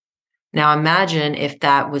quiet. Now imagine if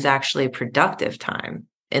that was actually productive time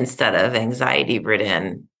instead of anxiety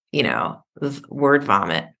ridden, word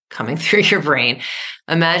vomit coming through your brain.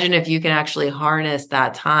 Imagine if you can actually harness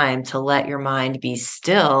that time to let your mind be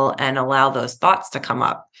still and allow those thoughts to come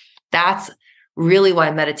up. That's really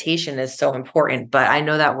why meditation is so important. But I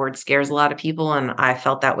know that word scares a lot of people, and I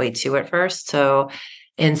felt that way too at first. So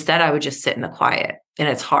instead, I would just sit in the quiet, and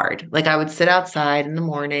it's hard. Like I would sit outside in the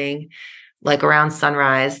morning, like around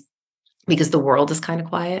sunrise, because the world is kind of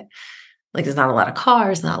quiet. Like there's not a lot of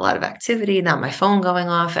cars, not a lot of activity, not my phone going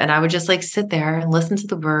off. And I would just like sit there and listen to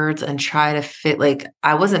the birds and try to fit, like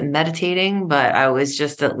I wasn't meditating, but I was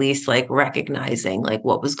just at least like recognizing like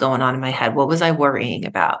what was going on in my head. What was I worrying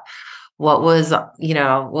about? What was,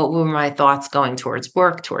 what were my thoughts going towards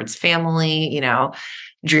work, towards family,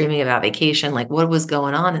 dreaming about vacation? Like what was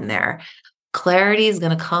going on in there? Clarity is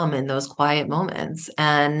going to come in those quiet moments.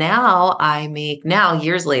 And now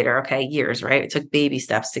years later, okay, years, right? It took baby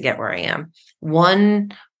steps to get where I am.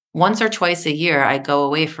 Once or twice a year, I go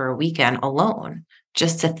away for a weekend alone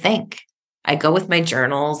just to think. I go with my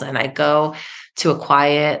journals and I go to a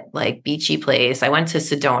quiet, like beachy place. I went to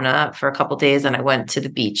Sedona for a couple of days, and I went to the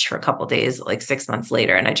beach for a couple of days, like 6 months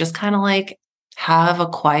later. And I just kind of like have a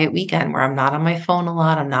quiet weekend where I'm not on my phone a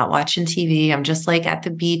lot. I'm not watching TV. I'm just like at the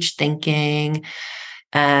beach thinking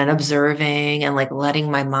and observing and like letting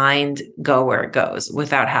my mind go where it goes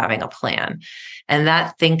without having a plan. And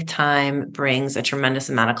that think time brings a tremendous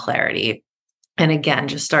amount of clarity. And again,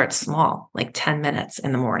 just start small, like 10 minutes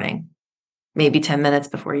in the morning, maybe 10 minutes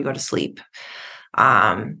before you go to sleep.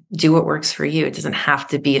 Do what works for you. It doesn't have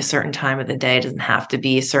to be a certain time of the day. It doesn't have to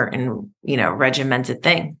be a certain, regimented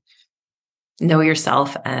thing. Know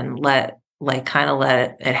yourself and let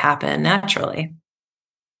it happen naturally.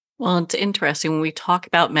 Well, it's interesting when we talk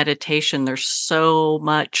about meditation, there's so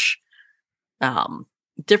much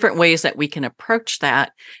different ways that we can approach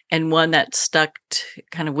that. And one that stuck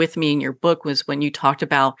kind of with me in your book was when you talked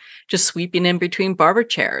about just sweeping in between barber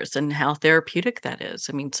chairs and how therapeutic that is.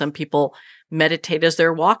 I mean, some people meditate as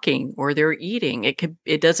they're walking or they're eating.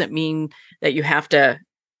 It doesn't mean that you have to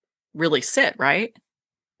really sit, right?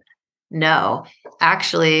 No,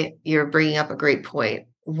 actually, you're bringing up a great point.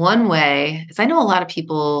 One way is I know a lot of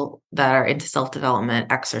people that are into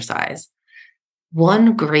self-development exercise.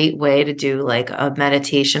 One great way to do like a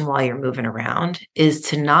meditation while you're moving around is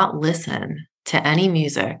to not listen to any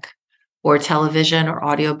music or television or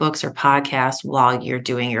audiobooks or podcasts while you're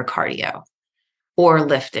doing your cardio or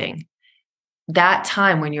lifting. That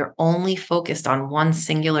time when you're only focused on one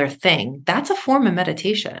singular thing, that's a form of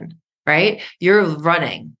meditation, right? You're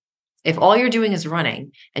running. If all you're doing is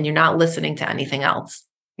running and you're not listening to anything else,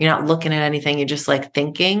 you're not looking at anything, you're just like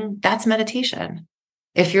thinking, that's meditation.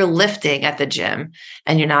 If you're lifting at the gym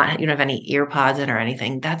and you don't have any ear pods in or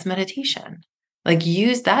anything, that's meditation. Like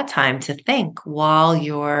use that time to think while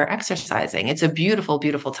you're exercising. It's a beautiful,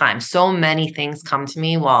 beautiful time. So many things come to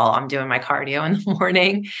me while I'm doing my cardio in the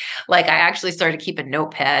morning. Like I actually started to keep a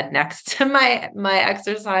notepad next to my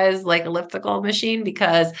exercise, like elliptical machine,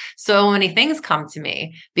 because so many things come to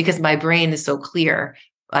me because my brain is so clear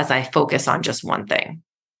as I focus on just one thing.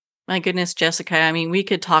 My goodness, Jessica, I mean, we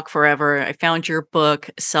could talk forever. I found your book,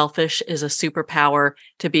 Selfish is a Superpower,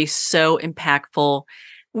 to be so impactful.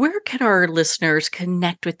 Where can our listeners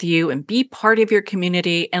connect with you and be part of your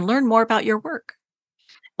community and learn more about your work?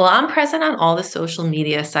 Well, I'm present on all the social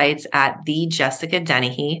media sites at the Jessica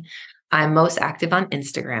Dennehy. I'm most active on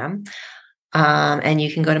Instagram. And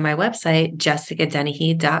you can go to my website,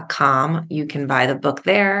 jessicadennehy.com. You can buy the book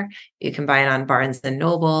there. You can buy it on Barnes and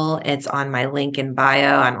Noble. It's on my link in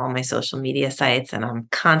bio on all my social media sites, and I'm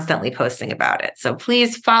constantly posting about it. So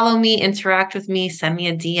please follow me, interact with me, send me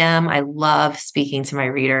a DM. I love speaking to my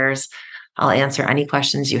readers. I'll answer any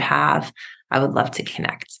questions you have. I would love to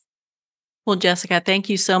connect. Well, Jessica, thank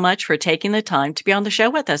you so much for taking the time to be on the show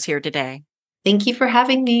with us here today. Thank you for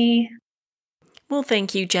having me. Well,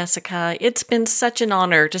 thank you, Jessica. It's been such an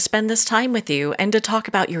honor to spend this time with you and to talk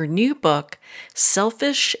about your new book,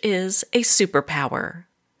 Selfish is a Superpower.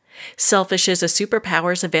 Selfish is a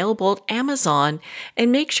Superpower is available at Amazon,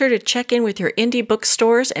 and make sure to check in with your indie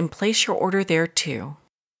bookstores and place your order there too.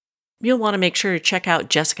 You'll want to make sure to check out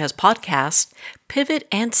Jessica's podcast, Pivot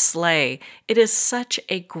and Slay. It is such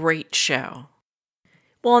a great show.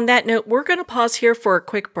 Well, on that note, we're going to pause here for a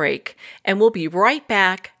quick break, and we'll be right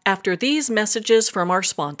back after these messages from our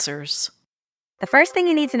sponsors. The first thing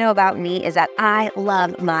you need to know about me is that I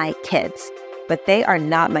love my kids, but they are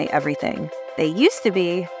not my everything. They used to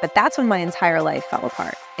be, but that's when my entire life fell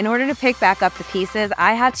apart. In order to pick back up the pieces,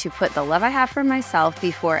 I had to put the love I have for myself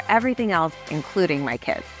before everything else, including my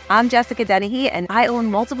kids. I'm Jessica Dennehy, and I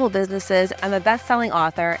own multiple businesses. I'm a best-selling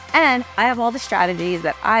author, and I have all the strategies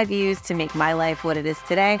that I've used to make my life what it is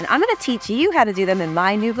today. And I'm going to teach you how to do them in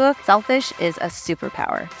my new book, Selfish is a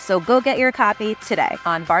Superpower. So go get your copy today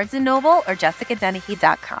on Barnes & Noble or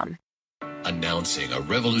jessicadennehy.com. Announcing a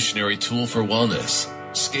revolutionary tool for wellness.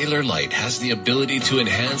 Scalar Light has the ability to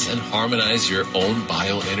enhance and harmonize your own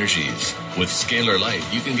bioenergies. With Scalar Light,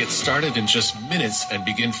 you can get started in just minutes and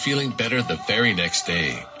begin feeling better the very next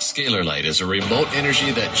day. Scalar Light is a remote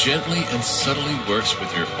energy that gently and subtly works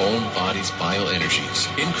with your own body's bioenergies,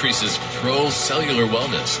 increases pro-cellular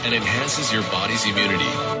wellness, and enhances your body's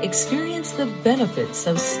immunity. Experience the benefits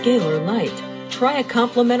of Scalar Light. Try a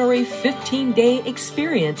complimentary 15-day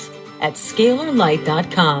experience at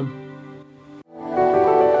scalarlight.com.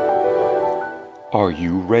 Are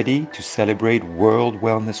you ready to celebrate World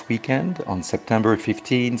Wellness Weekend on September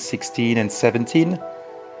 15, 16, and 17?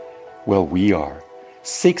 Well, we are.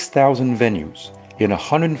 6,000 venues in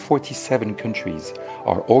 147 countries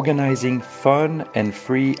are organizing fun and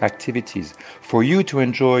free activities for you to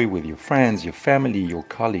enjoy with your friends, your family, your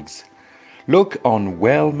colleagues. Look on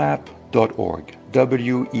wellmap.org,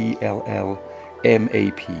 WELLMAP.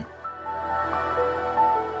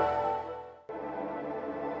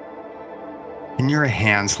 In your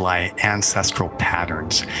hands lie ancestral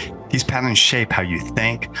patterns. These patterns shape how you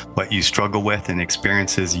think, what you struggle with, and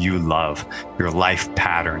experiences you love, your life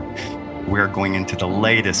pattern. We're going into the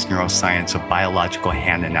latest neuroscience of biological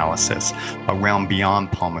hand analysis, a realm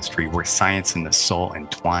beyond palmistry where science and the soul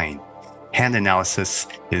entwine. Hand analysis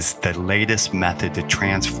is the latest method to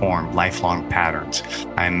transform lifelong patterns.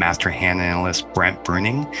 I am Master Hand Analyst Brent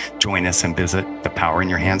Bruning. Join us and visit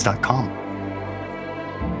thepowerinyourhands.com.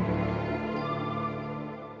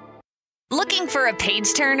 Looking for a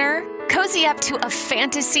page-turner? Cozy up to a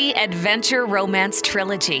fantasy adventure romance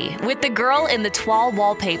trilogy with The Girl in the Toile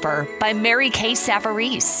Wallpaper by Mary Kay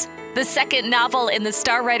Savarese. The second novel in the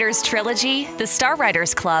Star Writers trilogy, The Star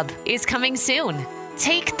Writers Club, is coming soon.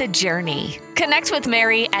 Take the journey. Connect with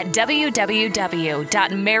Mary at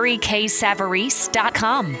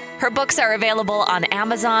www.maryksavarese.com. Her books are available on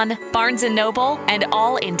Amazon, Barnes & Noble, and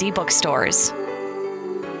all indie bookstores.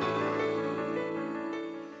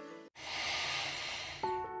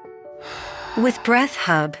 With Breath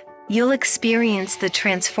Hub, you'll experience the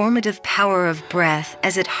transformative power of breath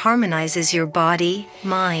as it harmonizes your body,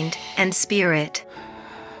 mind, and spirit.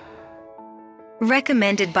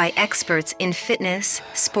 Recommended by experts in fitness,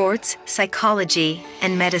 sports, psychology,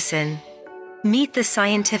 and medicine. Meet the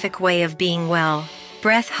scientific way of being well.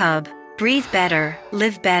 Breath Hub. Breathe better,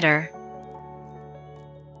 live better.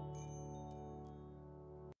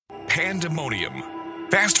 Pandemonium.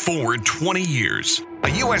 Fast forward 20 years. A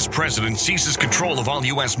U.S. president seizes control of all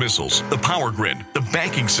U.S. missiles, the power grid, the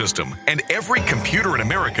banking system, and every computer in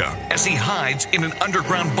America as he hides in an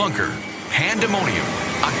underground bunker. Pandemonium,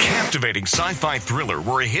 a captivating sci-fi thriller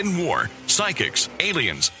where a hidden war, psychics,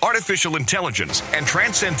 aliens, artificial intelligence, and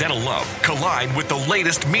transcendental love collide with the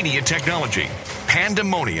latest media technology.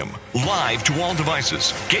 Pandemonium, live to all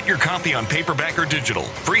devices. Get your copy on paperback or digital.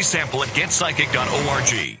 Free sample at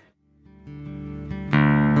getpsychic.org.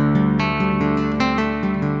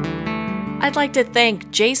 I'd like to thank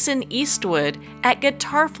Jason Eastwood at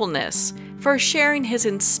Guitarfulness for sharing his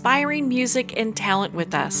inspiring music and talent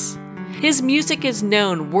with us. His music is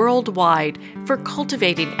known worldwide for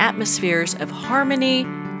cultivating atmospheres of harmony,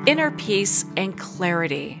 inner peace and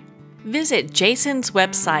clarity. Visit Jason's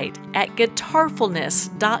website at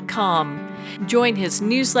guitarfulness.com. Join his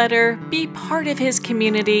newsletter, be part of his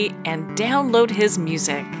community, and download his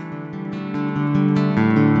music.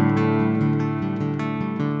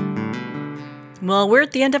 Well, we're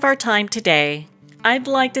at the end of our time today. I'd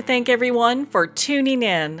like to thank everyone for tuning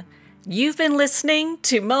in. You've been listening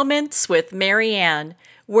to Moments with Marianne,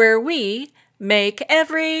 where we make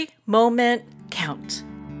every moment count.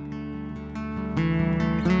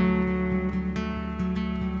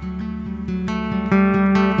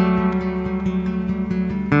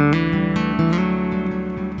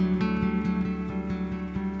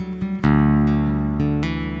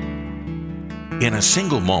 In a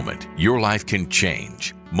single moment, your life can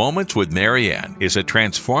change. Moments with Marianne is a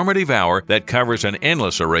transformative hour that covers an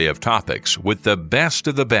endless array of topics with the best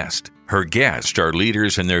of the best. Her guests are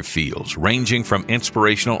leaders in their fields, ranging from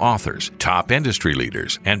inspirational authors, top industry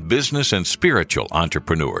leaders, and business and spiritual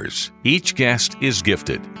entrepreneurs. Each guest is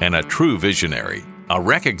gifted and a true visionary, a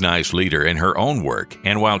recognized leader in her own work,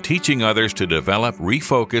 and while teaching others to develop,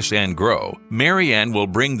 refocus, and grow, Marianne will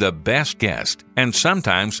bring the best guest and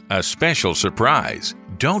sometimes a special surprise.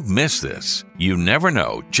 Don't miss this. You never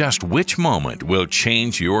know just which moment will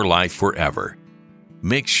change your life forever.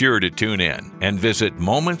 Make sure to tune in and visit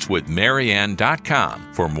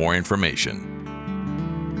momentswithmarianne.com for more information.